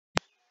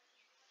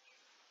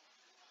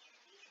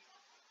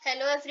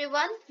Hello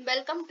everyone,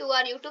 welcome to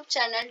our YouTube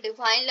channel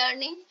Divine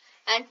Learning,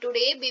 and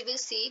today we will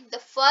see the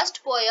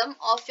first poem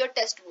of your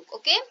textbook.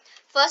 Okay,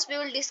 first we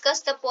will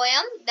discuss the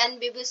poem, then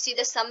we will see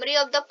the summary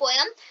of the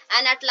poem,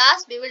 and at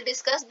last we will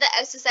discuss the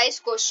exercise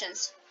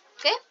questions.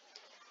 Okay,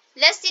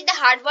 let's see the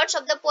hard words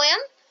of the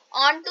poem.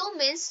 On to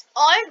means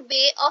old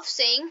way of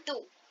saying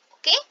to.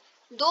 Okay,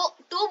 दो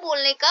to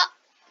बोलने का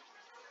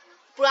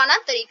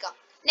पुराना तरीका.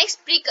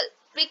 Next, prickle.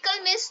 Prickle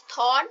means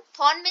thorn.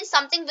 Thorn means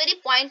something very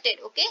pointed.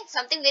 Okay,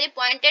 something very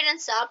pointed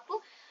and sharp.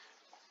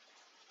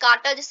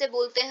 काटा जिसे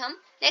बोलते हैं हम.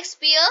 Next,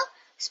 spear.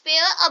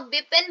 Spear a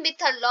weapon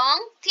with a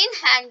long thin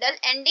handle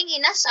ending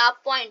in a sharp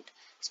point.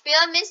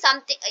 Spear means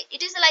something,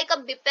 it is like a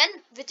weapon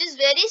which is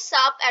very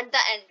sharp at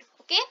the end.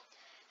 Okay,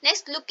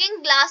 next,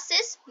 looking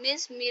glasses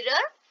means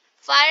mirror.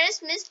 Fires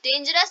means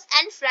dangerous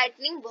and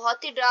frightening,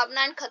 बहुत ही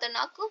डरावना and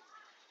खतरनाक.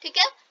 ठीक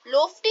है.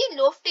 lofty.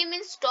 Lofty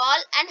means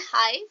tall and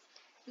high.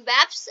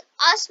 Babs,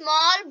 a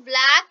small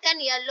black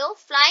and yellow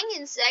flying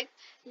insect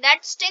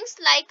that stings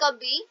like a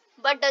bee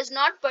but does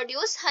not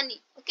produce honey.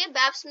 Okay,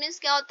 babs means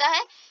क्या होता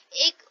है,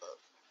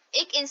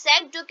 एक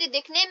insect जो कि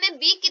दिखने में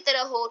बी की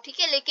तरह हो, ठीक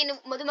है, लेकिन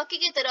मधुमक्खी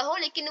की तरह हो,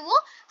 लेकिन वो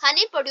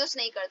हनी प्रोड्यूस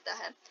नहीं करता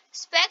है.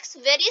 Specs,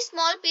 very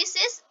small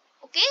pieces.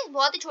 Okay,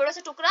 बहुत ही छोटा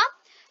सा टुकड़ा.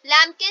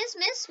 लैम्पकिंस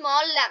means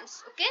small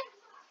lamps. Okay,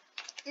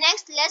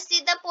 next, let's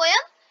see the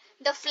poem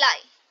the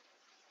fly.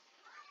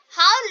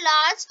 How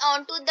large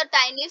onto the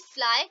tiny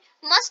fly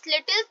must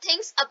little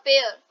things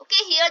appear.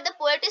 Okay, here the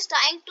poet is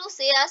trying to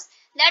say us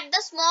that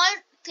the small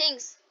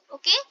things,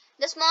 okay,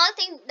 the small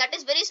thing that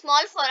is very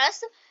small for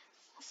us,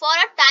 for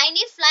a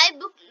tiny fly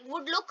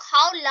would look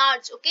how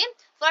large. Okay,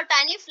 for a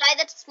tiny fly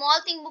that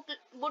small thing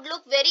would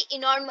look very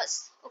enormous.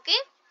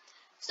 Okay,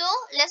 so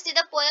let's see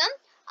the poem.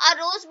 A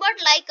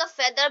rosebud like a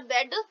feather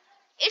bed,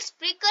 its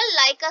prickle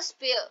like a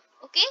spear.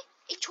 Okay,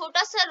 एक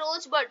छोटा सा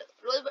रोजबड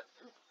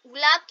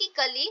गुलाब की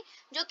कली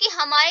जो कि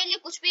हमारे लिए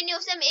कुछ भी नहीं,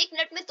 उसे हम 1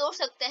 मिनट में तोड़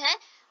सकते हैं,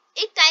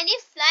 एक टाइनी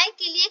फ्लाई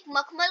के लिए एक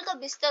मखमल का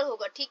बिस्तर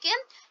होगा. ठीक है,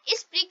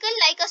 इस प्रिकल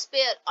लाइक अ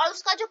स्पेयर, और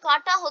उसका जो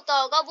कांटा होता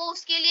होगा वो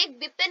उसके लिए एक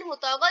विपिन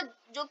होता होगा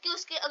जो कि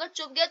उसके अगर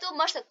चुभ गया तो वो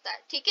मर सकता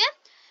है. ठीक है.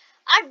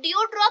 अ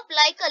ड्यू ड्रॉप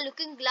लाइक अ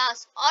लुकिंग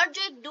ग्लास, और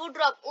जो एक ड्यू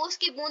ड्रॉप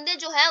उसकी बूंदे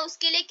जो है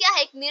उसके लिए क्या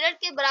है, एक मिरर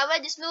के बराबर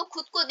जिसमें वो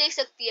खुद को देख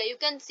सकती है. You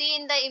can see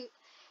in the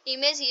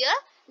image here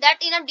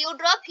that in a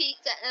dewdrop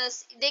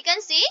they can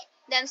see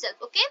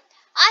themselves. Okay,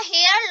 a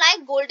hair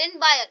like golden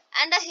wire,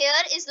 and a hair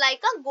is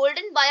like a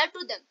golden wire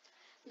to them.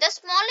 The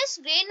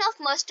smallest grain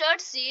of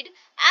mustard seed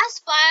as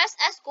fires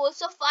as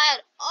coals of fire,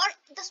 और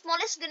the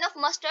smallest grain of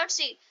mustard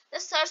seed,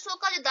 the सरसों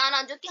का जो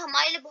दाना जो कि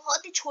हमारे लिए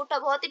बहुत ही छोटा,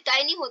 बहुत ही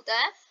टाइनी होता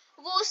है,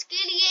 वो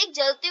उसके लिए एक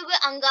जलते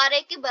हुए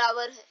अंगारे के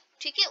बराबर है.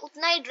 ठीक है,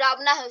 उतना ही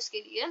डरावना है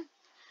उसके लिए.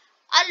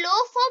 A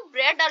loaf of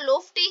bread, a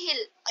lofty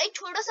hill, एक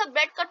छोटा सा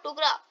ब्रेड का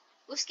टुकड़ा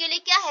उसके लिए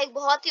क्या है, एक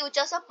बहुत ही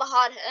ऊंचा सा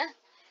पहाड़ है.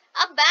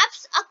 अब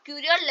बैप्स अ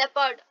क्यूरियर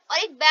लेपर्ड, और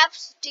एक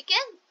बैप्स, ठीक है,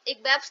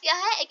 एक बैप्स क्या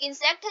है, एक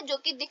इंसेक्ट है जो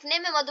कि दिखने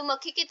में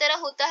मधुमक्खी की तरह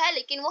होता है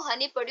लेकिन वो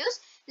हनी प्रोड्यूस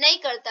नहीं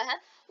करता है.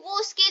 वो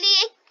उसके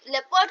लिए एक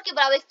लेपर्ड के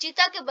बराबर, एक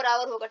चीता के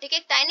बराबर होगा. ठीक है,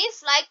 एक टाइनी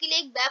फ्लाई के लिए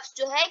एक बैप्स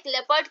जो है एक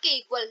लेपर्ड के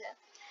इक्वल है.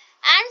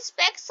 And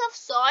specs of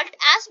salt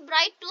as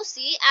bright to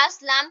C as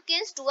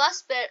लैम्पकिंस to a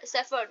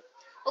shepherd.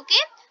 Okay,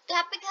 तो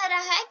यहाँ पे कह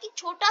रहा है कि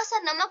छोटा सा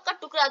नमक का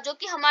टुकड़ा जो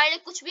कि हमारे लिए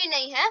कुछ भी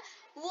नहीं है,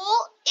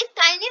 वो एक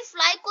टाइनी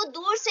फ्लाई को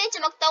दूर से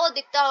चमकता हुआ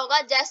दिखता होगा,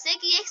 जैसे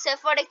कि एक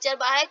शेफर्ड, एक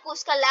चरवाहे को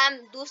उसका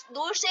लैम्प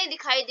दूर से ही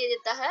दिखाई दे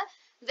देता है,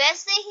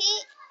 वैसे ही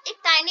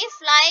एक टाइनी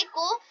फ्लाई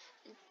को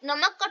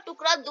नमक का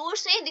टुकड़ा दूर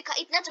से ही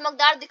इतना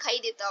चमकदार दिखाई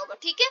देता होगा.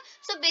 ठीक है,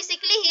 so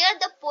basically here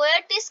the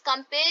poet is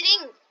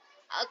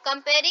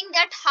comparing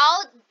that how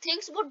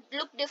things would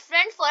look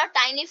different for a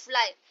tiny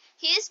fly.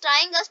 He is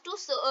trying us to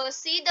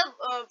see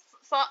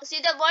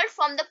the world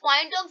from the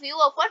point of view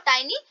of a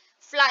tiny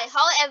fly,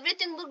 how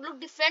everything would look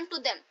different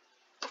to them.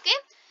 Okay,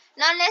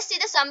 now let's see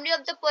the summary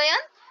of the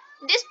poem.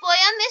 This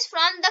poem is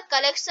from the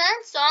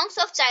collection Songs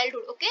of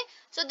Childhood. Okay,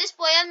 so this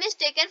poem is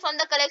taken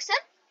from the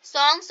collection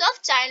Songs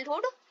of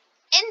Childhood.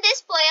 In this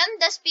poem,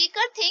 the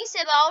speaker thinks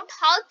about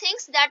how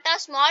things that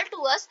are small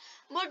to us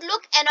would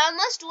look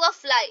enormous to a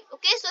fly.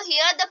 Okay, so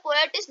here the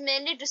poet is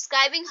mainly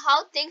describing how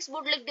things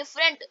would look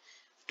different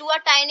to a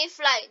tiny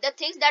fly. The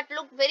things that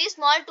look very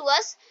small to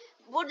us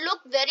would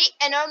look very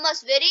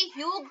enormous, very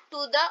huge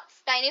to the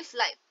tiny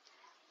fly.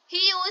 He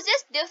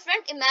uses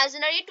different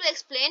imaginary to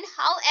explain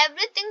how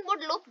everything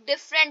would look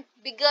different,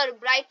 bigger,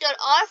 brighter,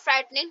 or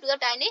frightening to the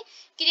tiny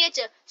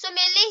creature. So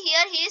mainly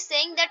here he is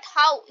saying that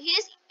how he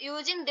is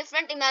using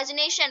different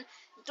imagination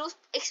to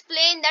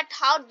explain that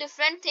how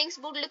different things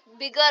would look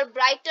bigger,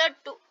 brighter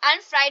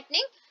and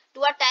frightening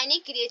to a tiny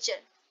creature.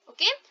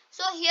 Okay,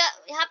 so here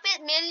यहाँ पे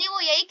mainly वो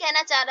यही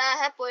कहना चाह रहा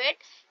है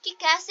poet कि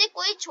कैसे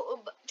कोई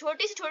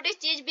छोटी से छोटी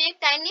चीज भी एक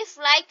टाइनी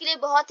फ्लाई के लिए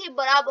बहुत ही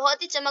बड़ा,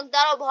 बहुत ही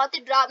चमकदार और बहुत ही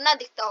डरावना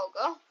दिखता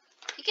होगा.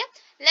 ठीक है,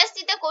 let's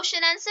see the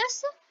question answers.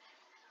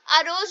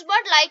 A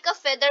rosebud like a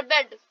feather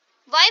bed.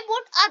 Why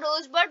would a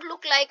rosebud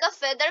look like a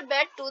feather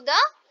bed to the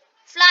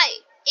fly?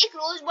 एक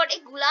रोजबड,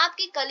 एक गुलाब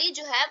की कली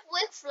जो है वो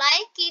एक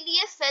फ्लाई के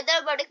लिए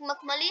फेदर बर्ड, एक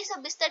मखमली सा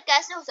बिस्तर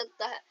कैसे हो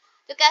सकता है?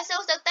 तो कैसे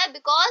हो सकता है?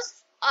 Because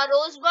a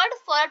rosebud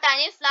for a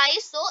tiny fly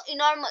is so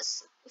enormous.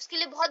 उसके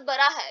लिए बहुत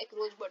बड़ा है एक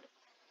रोजबर्ड.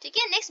 ठीक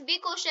है. नेक्स्ट बी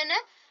क्वेश्चन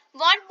है,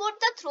 what would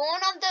the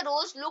thorn of the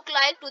rose look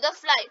like to the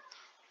fly?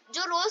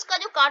 जो रोज का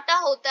जो कांटा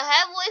होता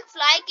है वो एक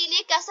फ्लाई के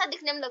लिए कैसा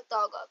दिखने में लगता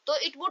होगा? तो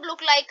it would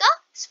look like a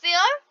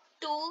sphere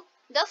to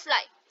the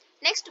fly.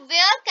 Next,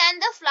 where can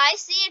the fly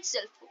C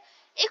itself?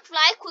 एक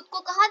फ्लाई खुद को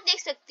कहाँ देख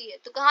सकती है?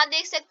 तो कहाँ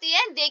देख सकती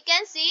है? They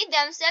can see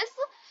themselves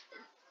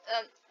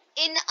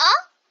in a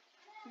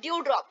dew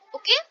drop.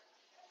 Okay.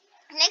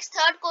 Next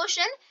third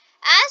question,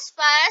 as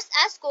fires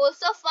as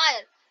coals of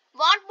fire,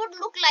 what would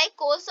look like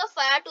coals of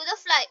fire to the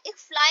fly? एक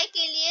फ्लाई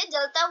के लिए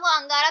जलता हुआ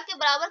अंगारा के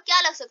बराबर क्या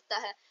लग सकता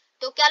है?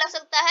 तो क्या लग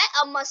सकता है?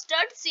 अ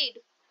mustard seed.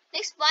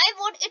 Next, why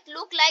would it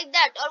look like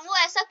that? और वो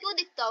ऐसा क्यों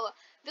दिखता होगा?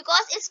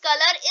 Because its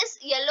color is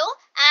yellow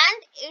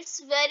and it's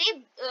very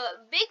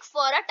big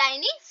for a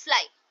tiny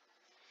fly.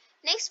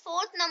 Next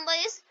fourth number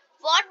is,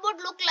 what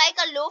would look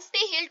like a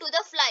lofty hill to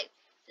the fly?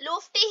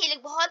 Lofty hill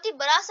एक बहुत ही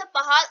बड़ा सा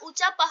पहाड़,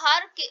 ऊंचा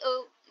पहाड़ के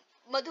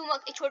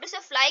मधुमक्खी छोटे से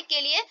फ्लाई के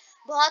लिए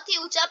बहुत ही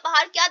ऊंचा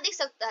पहाड़ क्या दिख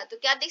सकता है? तो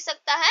क्या दिख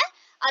सकता है?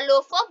 A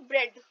loaf of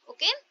bread.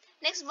 Okay.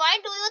 Next, why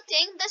do you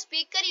think the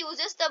speaker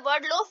uses the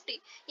word lofty?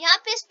 यहाँ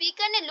पे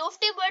स्पीकर ने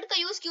lofty word का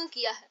यूज क्यों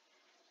किया है?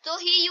 तो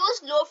he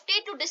used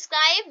lofty to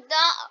describe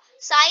the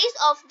size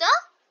of the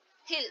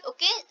hill.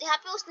 Okay. यहाँ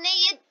पे उसने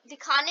ये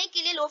दिखाने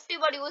के लिए lofty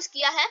word यूज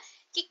किया है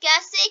कि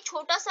कैसे एक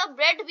छोटा सा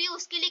ब्रेड भी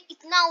उसके लिए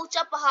इतना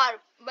ऊंचा पहाड़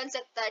बन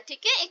सकता है.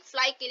 ठीक है. एक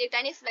फ्लाई के लिए,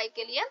 टाइनी फ्लाई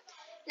के लिए.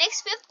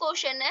 नेक्स्ट फिफ्थ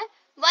क्वेश्चन है,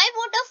 Why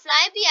would a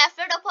fly be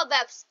afraid of a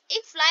wasp?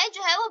 एक फ्लाई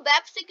जो है वो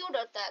wasp से क्यों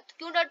डरता है? तो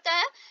क्यों डरता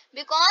है?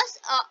 Because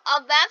a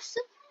wasp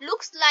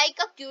looks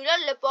like a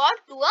curious leopard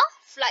to a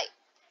fly.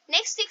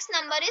 Next sixth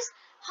number is,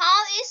 how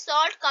is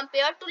salt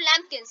compared to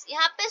lambkins?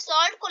 यहाँ पे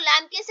salt को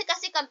lambkin से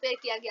कैसे कंपेयर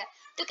किया गया?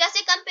 तो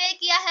कैसे कंपेयर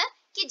किया है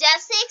कि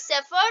जैसे एक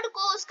शेफर्ड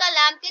को उसका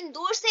लैम्पकिन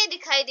दूर से ही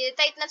दिखाई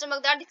देता है, इतना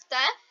चमकदार दिखता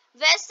है,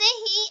 वैसे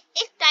ही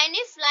एक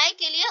टाइनी फ्लाई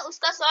के लिए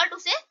उसका सॉल्ट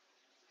उसे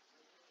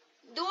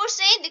दूर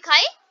से ही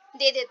दिखाई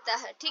दे देता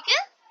है. ठीक है.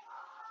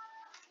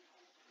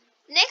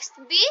 Next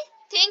B,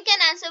 think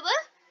and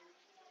answer.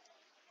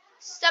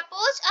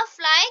 Suppose a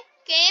fly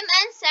came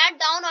and sat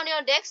down on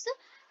your desk,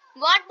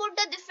 what would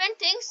the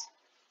different things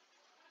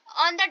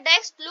on the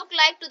desk look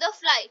like to the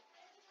fly?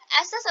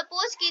 ऐसा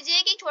सपोज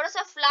कीजिए कि छोटा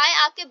सा फ्लाई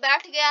आके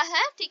बैठ गया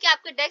है, ठीक है,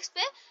 आपके डेस्क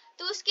पे.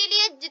 तो उसके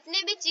लिए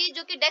जितने भी चीज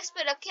जो कि डेस्क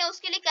पे रखे हैं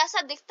उसके लिए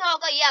कैसा दिखता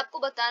होगा ये आपको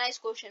बताना है इस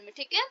क्वेश्चन में.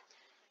 ठीक है.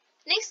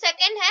 नेक्स्ट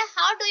सेकंड है,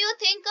 how do you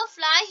think a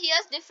fly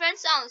here's different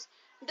sounds?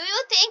 Do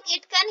you think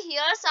it can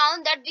hear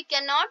sound that we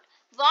can not?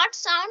 What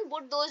sound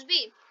would those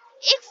B?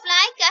 एक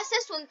फ्लाई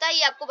कैसे सुनता है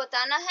ये आपको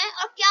बताना है.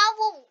 और क्या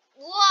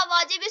वो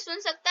आवाजें भी सुन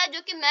सकता है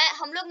जो कि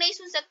हम लोग नहीं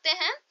सुन सकते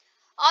हैं,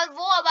 और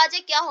वो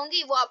आवाजें क्या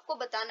होंगी वो आपको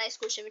बताना है इस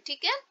क्वेश्चन में.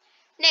 ठीक है.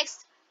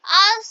 Next,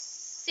 a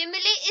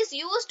simile is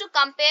used to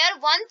compare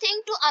one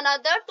thing to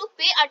another to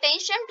pay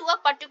attention to a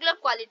particular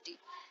quality.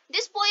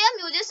 This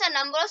poem uses a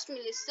number of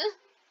similes.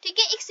 ठीक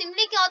है. एक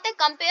सिमिली क्या होता है?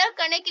 कंपेयर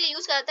करने के लिए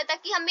यूज करता है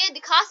ताकि हमें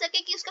दिखा सके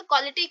कि उसका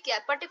क्वालिटी क्या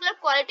है. पर्टिकुलर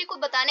क्वालिटी को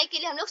बताने के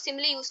लिए हम लोग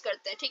सिमिली यूज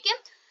करते हैं. ठीक है.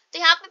 तो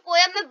यहाँ पे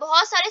पोएम में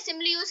बहुत सारे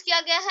सिमिली यूज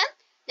किया गया है,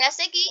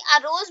 जैसे कि अ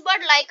रोज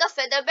bird like a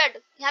feather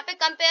bed. यहाँ पे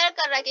कंपेयर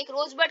कर रहा है कि एक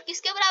रोज बर्ड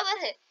किसके बराबर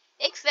है?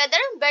 एक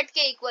फेदर बेड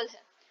के इक्वल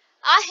है.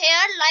 A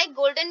hair like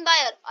golden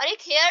wire, और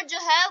एक हेयर जो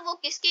है वो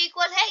किसके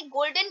इक्वल है?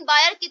 गोल्डन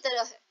वायर की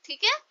तरह है.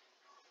 ठीक है.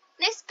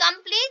 Next,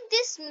 complete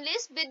this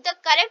list with the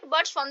correct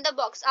words from the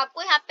box.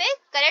 आपको यहाँ पे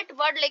करेक्ट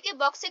वर्ड लेके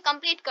बॉक्स से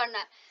कंप्लीट करना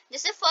है.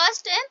 जैसे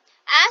फर्स्ट है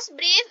एज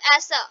ब्रेव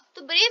ऐसा.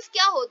 तो ब्रेव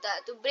क्या होता है?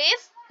 तो ब्रेव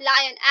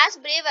लायन. एज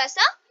ब्रेव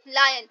ऐसा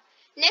lion.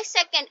 Next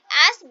second,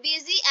 as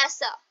busy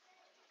ऐसा.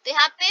 तो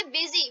यहाँ पे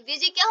बिजी,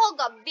 बिजी क्या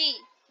होगा? बी.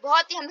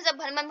 बहुत ही हमेशा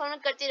भ्रमण भ्रमण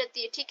करती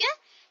रहती है. ठीक है.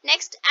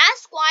 नेक्स्ट,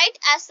 एज क्वाइट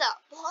ऐसा.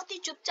 बहुत ही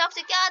चुपचाप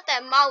से क्या आता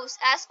है? माउस.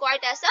 एज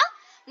क्वाइट ऐसा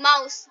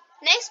mouse.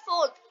 Next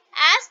fourth,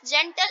 as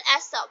gentle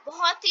ऐसा.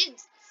 बहुत ही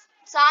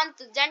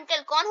शांत.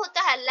 जेंटल कौन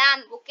होता है?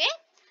 लैम. ओके.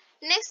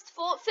 नेक्स्ट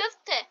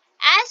फिफ्थ है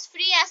एज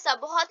फ्री ऐसा.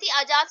 बहुत ही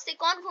आजाद से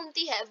कौन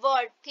घूमती है?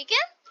 बर्ड. ठीक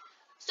है.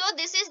 So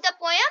this is the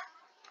poem.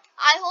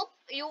 I hope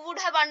you would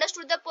have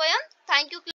understood the poem. Thank you.